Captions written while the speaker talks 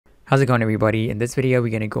How's it going, everybody? In this video,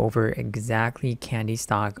 we're going to go over exactly Kndi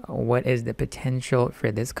stock. What is the potential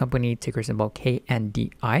for this company, ticker symbol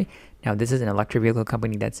KNDI. Now, this is an electric vehicle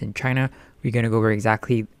company that's in China. We're going to go over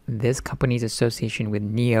exactly this company's association with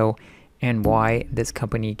NIO and why this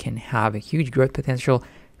company can have a huge growth potential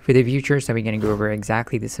for the future. So we're going to go over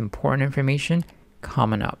exactly this important information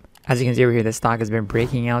coming up. As you can see over here, the stock has been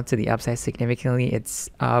breaking out to the upside significantly.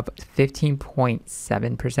 It's up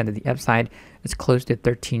 15.7% of the upside. It's close to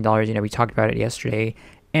 $13. We talked about it yesterday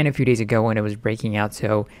and a few days ago when it was breaking out.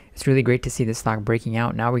 So it's really great to see the stock breaking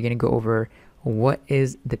out. Now we're going to go over what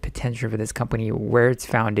is the potential for this company, where it's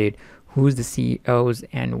founded, who's the CEOs,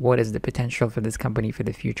 and what is the potential for this company for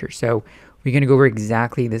the future. So we're going to go over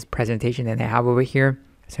exactly this presentation that I have over here.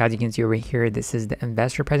 So as you can see over here, this is the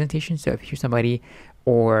investor presentation. So if you're somebody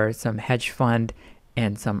or some hedge fund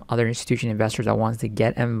and some other institution investors that wants to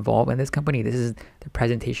get involved in this company, this is the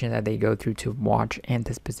presentation that they go through to watch and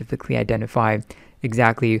to specifically identify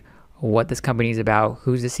exactly what this company is about,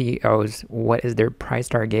 who's the CEOs, what is their price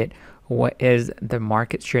target, what is the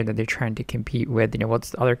market share that they're trying to compete with,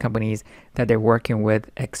 what's the other companies that they're working with,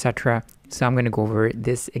 etc. So I'm going to go over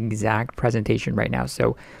this exact presentation right now.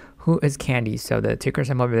 So who is Kndi? So the ticker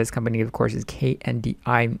symbol of this company, of course, is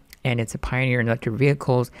KNDI, and it's a pioneer in electric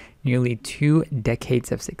vehicles, nearly 2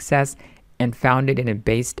 decades of success, and founded and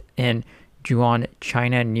based in Zhuan,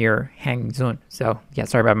 China, near Hangzhou. So yeah,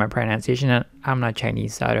 sorry about my pronunciation. I'm not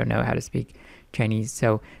Chinese, so I don't know how to speak Chinese.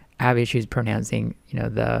 So I have issues pronouncing,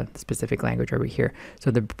 the specific language over here.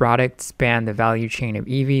 So the product span the value chain of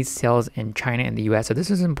EVs sales in China and the US. So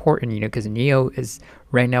this is important, because NIO is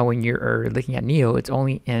right now, when you're looking at NIO, it's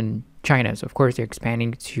only in China. So of course they're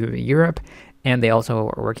expanding to Europe, and they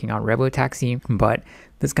also are working on robotaxi, but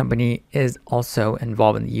this company is also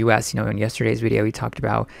involved in the US. In yesterday's video, we talked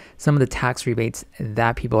about some of the tax rebates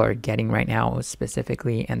that people are getting right now,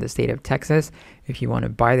 specifically in the state of Texas. If you want to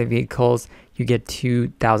buy the vehicles, you get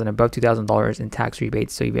above $2,000 in tax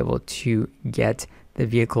rebates. So you'll be able to get the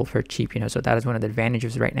vehicle for cheap, so that is one of the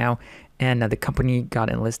advantages right now. And the company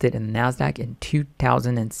got enlisted in the NASDAQ in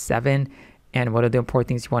 2007. And one of the important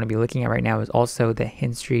things you want to be looking at right now is also the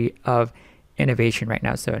history of innovation right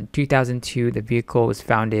now. So in 2002, the vehicle was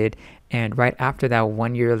founded, and right after that,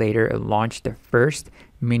 1 year later, it launched the first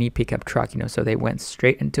mini pickup truck. So they went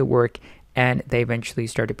straight into work, and they eventually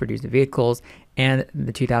started producing the vehicles. And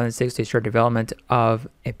in 2006, they started development of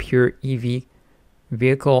a pure EV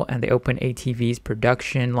vehicle, and they opened ATVs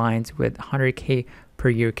production lines with 100K per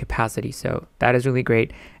year capacity. So that is really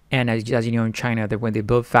great. And as you know, in China, that when they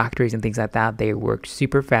build factories and things like that, they work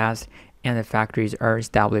super fast, and the factories are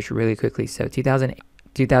established really quickly. So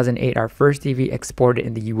 2008, our first EV exported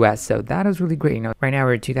in the US. So that is really great. Right now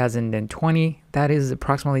we're in 2020. That is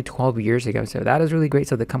approximately 12 years ago. So that is really great.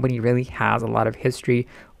 So the company really has a lot of history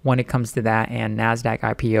when it comes to that, and NASDAQ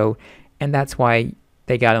IPO. And that's why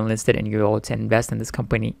they got enlisted and you're able to invest in this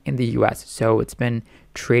company in the US. So it's been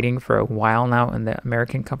trading for a while now in the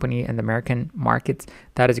American company and the American markets.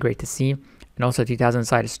 That is great to see. And also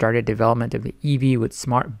 2005 started development of the EV with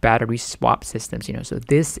smart battery swap systems, so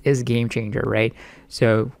this is game changer, right?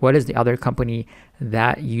 So what is the other company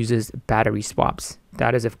that uses battery swaps?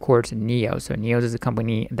 That is, of course, NIO. So NIO is a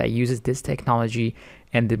company that uses this technology,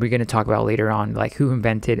 and we're going to talk about later on, like, who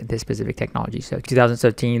invented this specific technology. So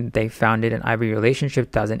 2017, they founded an IV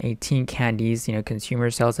relationship. 2018, Knd's,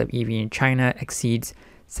 consumer sales of EV in China exceeds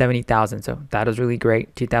 70,000. So that is really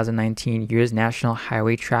great. 2019, U.S. National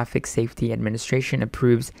Highway Traffic Safety Administration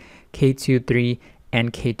approves K23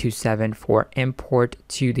 and K27 for import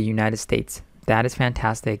to the United States. That is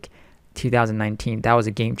fantastic. 2019, that was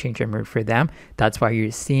a game changer for them. That's why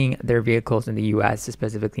you're seeing their vehicles in the U.S.,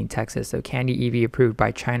 specifically in Texas. So Kndi EV approved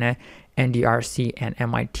by China, NDRC, and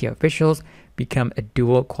MIT officials, become a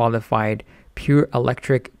dual qualified pure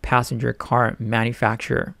electric passenger car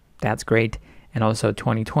manufacturer. That's great. And also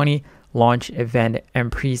 2020, launch event and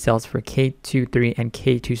pre-sales for K23 and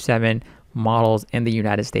K27 models in the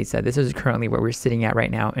United States. So this is currently where we're sitting at right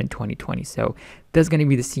now in 2020. So that's going to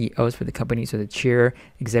be the CEOs for the company. So the chair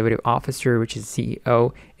executive officer, which is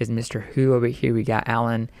CEO, is Mr. Hu. Over here we got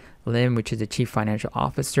Alan Lim, which is the chief financial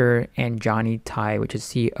officer, and Johnny Tai, which is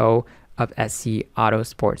CEO of SC Auto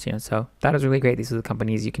Sports. So that is really great. These are the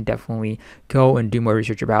companies you can definitely go and do more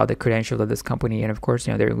research about the credentials of this company. And of course,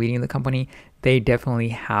 they're leading the company. They definitely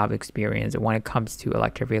have experience when it comes to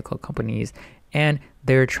electric vehicle companies, and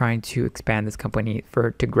they're trying to expand this company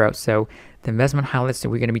to grow. So the investment highlights that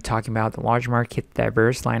we're going to be talking about, the large market,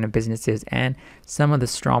 diverse line of businesses, and some of the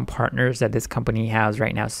strong partners that this company has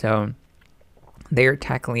right now. So they're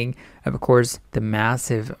tackling, of course, the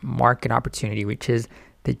massive market opportunity, which is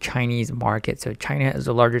the Chinese market. So China is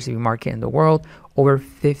the largest EV market in the world, over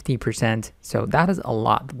 50%. So that is a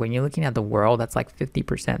lot. When you're looking at the world, that's like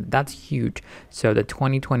 50%. That's huge. So the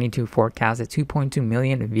 2022 forecast is 2.2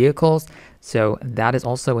 million vehicles. So that is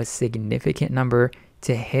also a significant number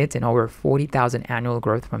to hit, and over 40,000 annual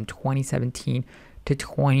growth from 2017 to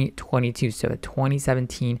 2022. So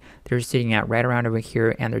 2017, they're sitting at right around over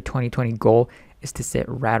here, and their 2020 goal is to sit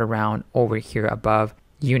right around over here above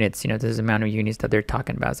units. This is the amount of units that they're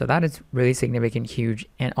talking about. So that is really significant, huge.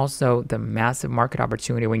 And also the massive market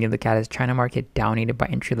opportunity when you look at it is China market dominated by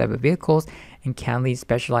entry-level vehicles, and Kndi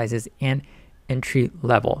specializes in entry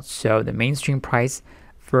level. So the mainstream price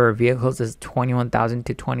for vehicles is $21,000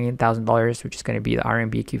 to $28,000, which is going to be the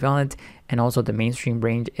RMB equivalent. And also the mainstream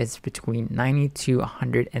range is between 90 to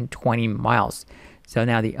 120 miles. So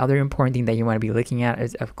now the other important thing that you want to be looking at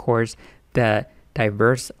is, of course, the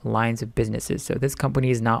diverse lines of businesses. So this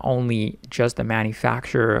company is not only just a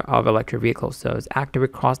manufacturer of electric vehicles, so it's active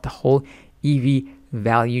across the whole EV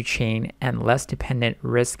value chain and less dependent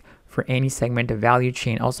risk for any segment of value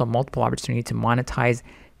chain. Also multiple opportunity to monetize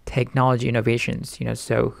technology innovations.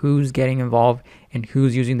 So who's getting involved and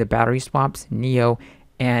who's using the battery swaps? NIO,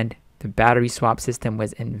 and the battery swap system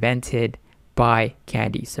was invented by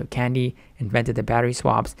Kndi. So Kndi invented the battery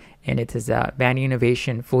swaps, and it is a brand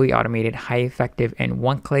innovation, fully automated, high effective, and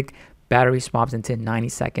one-click battery swaps into 90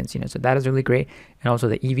 seconds. So that is really great. And also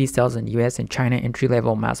the EV sales in US and China,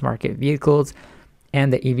 entry-level mass market vehicles,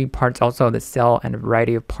 and the EV parts also, the sell and a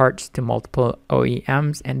variety of parts to multiple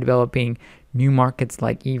OEMs, and developing new markets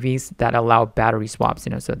like EVs that allow battery swaps.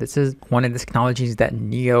 So this is one of the technologies that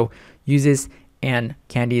NIO uses. And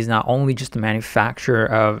Kndi is not only just a manufacturer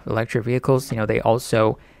of electric vehicles, they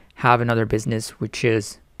also have another business, which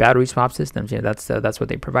is battery swap systems. That's what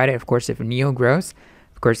they provided. Of course, if NIO grows,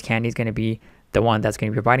 of course, Kndi is going to be the one that's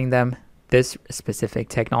going to be providing them this specific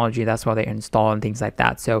technology. That's why they install and things like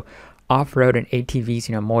that. So off-road and ATVs,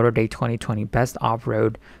 Motor Day 2020 best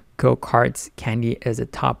off-road go-karts, Kndi is a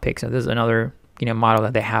top pick. So this is another, model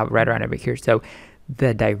that they have right around over here. So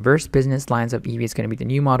the diverse business lines of EV is going to be the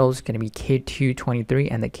new models, going to be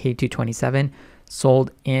K223 and the K227,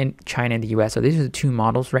 sold in China and the US. So these are the two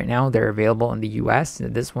models right now. They're available in the US.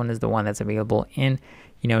 This one is the one that's available in,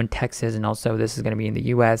 in Texas, and also this is going to be in the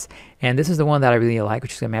US. And this is the one that I really like,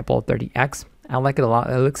 which is the Maple 30X. I like it a lot.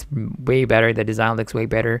 It looks way better. The design looks way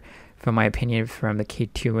better, from my opinion, from the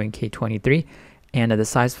K2 and K23. And the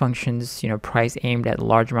size functions, price aimed at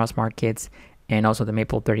large mass markets, and also the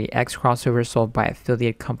Maple 30X crossover sold by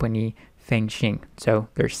affiliate company Fengxing. So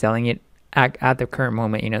they're selling it at the current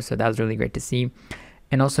moment, so that's really great to see.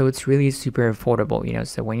 And also it's really super affordable,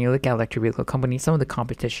 so when you look at electric vehicle companies, some of the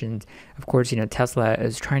competitions, of course, Tesla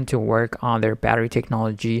is trying to work on their battery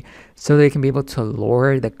technology so they can be able to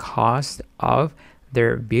lower the cost of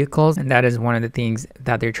their vehicles, and that is one of the things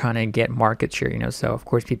that they're trying to get market share. So of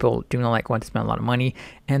course people do not want to spend a lot of money,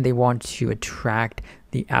 and they want to attract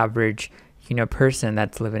the average person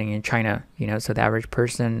that's living in China. So the average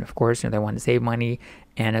person, of course, they want to save money,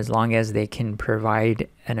 and as long as they can provide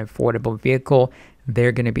an affordable vehicle,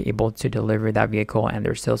 they're going to be able to deliver that vehicle, and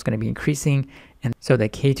their sales going to be increasing. And so the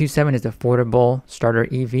K27 is the affordable starter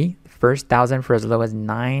EV, first 1,000 for as low as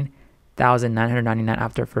 9,999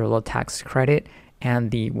 after federal tax credit.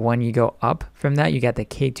 And the one you go up from that, you get the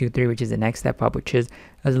K23, which is the next step up, which is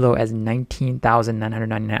as low as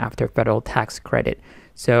 19,999 after federal tax credit.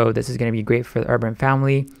 So this is going to be great for the urban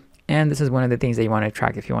family. And this is one of the things that you want to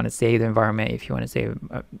track if you want to save the environment, if you want to save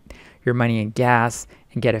your money in gas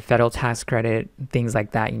and get a federal tax credit, things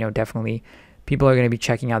like that. Definitely people are going to be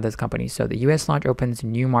checking out this company. So the US launch opens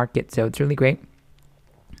new market. So it's really great.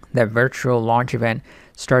 That virtual launch event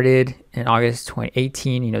started in August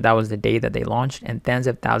 2018. That was the day that they launched, and tens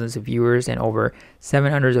of thousands of viewers and over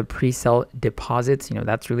 700 of pre-sale deposits.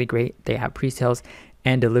 That's really great. They have pre-sales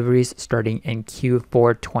and deliveries starting in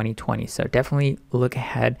Q4 2020. So definitely look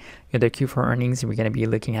ahead at their Q4 earnings, and we're going to be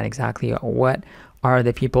looking at exactly what are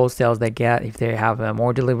the people sales they get. If they have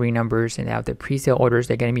more delivery numbers and they have the pre-sale orders,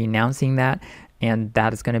 they're going to be announcing that, and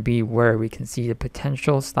that is going to be where we can see the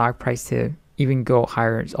potential stock price to even go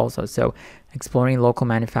higher also. So exploring local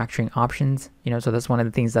manufacturing options, so that's one of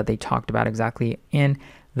the things that they talked about exactly in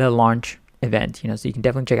the launch event, so you can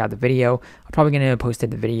definitely check out the video. I'm probably going to post the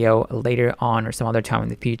video later on or some other time in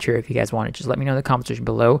the future. If you guys want it, just let me know in the comment section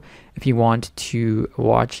below if you want to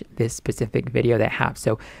watch this specific video that I have.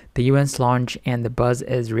 So the US launch and the buzz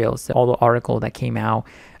is real. So all the article that came out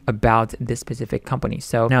about this specific company.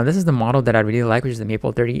 So now this is the model that I really like, which is the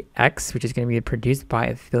Maple 30X, which is going to be produced by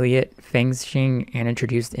affiliate Fengxing and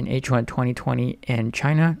introduced in H1 2020 in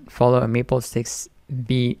China. Follow a Maple 6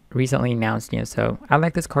 be recently announced. So I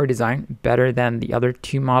like this car design better than the other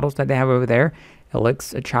two models that they have over there. It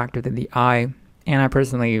looks attractive to the eye, and I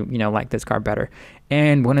personally, like this car better.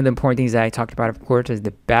 And one of the important things that I talked about, of course, is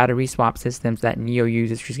the battery swap systems that NIO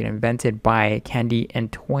uses, which was invented by Kndi in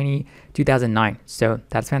 2009. So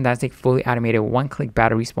that's fantastic. Fully automated one-click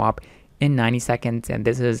battery swap in 90 seconds. And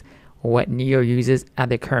this is what NIO uses at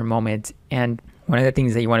the current moment. And one of the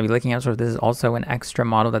things that you want to be looking at, so this is also an extra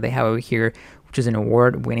model that they have over here, which is an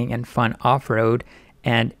award-winning and fun off-road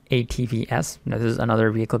and ATVS. This is another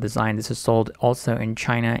vehicle design. This is sold also in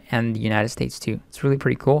China and the United States too. It's really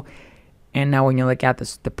pretty cool. And now when you look at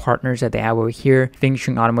the partners that they have over here,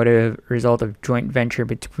 Fengshun Automotive, result of joint venture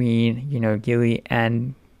between, Geely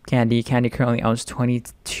and Kndi. Kndi currently owns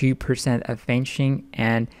 22% of Fengshun,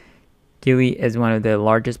 and Geely is one of the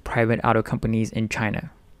largest private auto companies in China.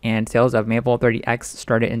 And sales of Maple 30X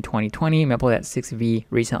started in 2020. Maple 6V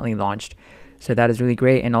recently launched. So that is really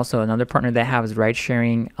great. And also another partner they have is Ride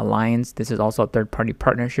Sharing Alliance. This is also a third-party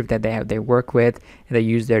partnership that they work with, and they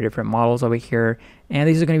use their different models over here. And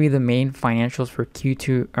these are going to be the main financials for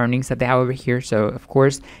Q2 earnings that they have over here. So of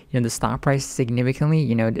course, the stock price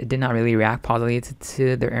significantly, it did not really react positively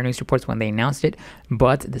to their earnings reports when they announced it,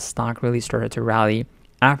 but the stock really started to rally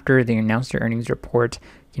after they announced their earnings report.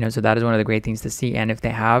 So that is one of the great things to see. And if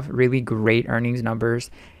they have really great earnings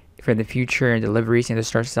numbers for the future and deliveries, to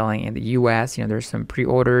start selling in the US, there's some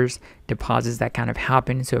pre-orders, deposits that kind of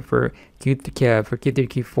happen. So for Q3,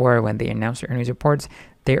 Q4, when they announce their earnings reports,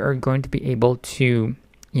 they are going to be able to,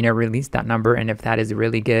 release that number. And if that is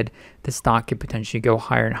really good, the stock could potentially go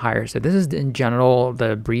higher and higher. So this is in general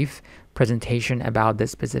the brief presentation about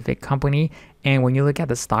this specific company. And when you look at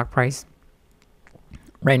the stock price,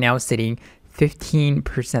 right now it's sitting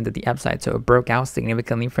 15% of the upside. So it broke out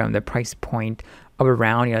significantly from the price point of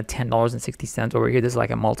around $10.60 over here. This is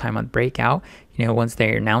like a multi-month breakout. Once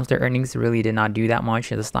they announced their earnings, it really did not do that much.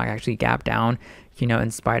 The stock actually gapped down,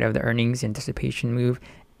 in spite of the earnings anticipation move.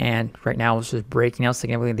 And right now it's just breaking out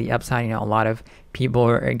significantly the upside. A lot of people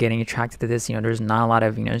are getting attracted to this. There's not a lot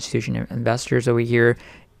of institutional investors over here,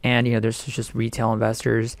 and there's just retail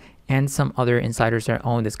investors and some other insiders that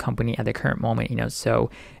own this company at the current moment. So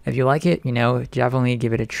if you like it, definitely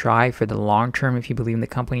give it a try for the long term if you believe in the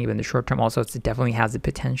company. But in the short term also, it definitely has the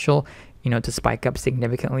potential, to spike up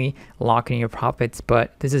significantly, lock in your profits.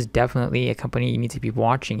 But this is definitely a company you need to be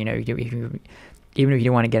watching. Even if you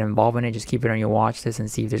don't want to get involved in it, just keep it on your watch list and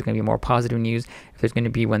see if there's going to be more positive news. If there's going to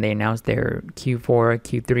be when they announce their Q4,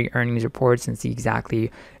 Q3 earnings reports, and see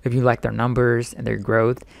exactly if you like their numbers and their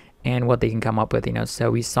growth and what they can come up with.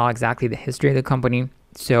 So we saw exactly the history of the company.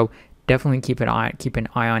 So definitely keep an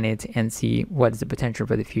eye on it and see what is the potential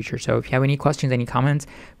for the future. So if you have any questions, any comments,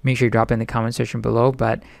 make sure you drop in the comment section below.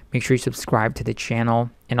 But make sure you subscribe to the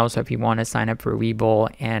channel, and also if you want to sign up for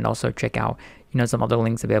Webull, and also check out some other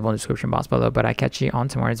links available in the description box below. But I catch you on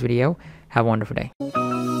tomorrow's video. Have a wonderful day.